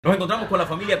Nos encontramos con la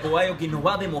familia Cuayo, quien nos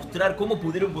va a demostrar cómo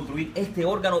pudieron construir este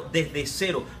órgano desde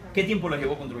cero. ¿Qué tiempo les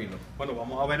llevó construirlo? Bueno,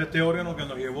 vamos a ver este órgano que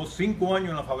nos llevó 5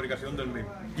 años en la fabricación del mismo.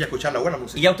 Y a escuchar la buena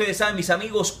música. Y ya ustedes saben, mis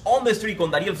amigos, On the Street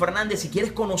con Dariel Fernandez, si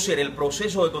quieres conocer el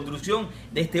proceso de construcción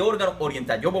de este órgano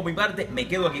oriental. Yo por mi parte me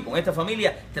quedo aquí con esta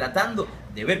familia tratando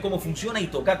de ver cómo funciona y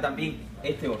tocar también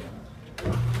este órgano.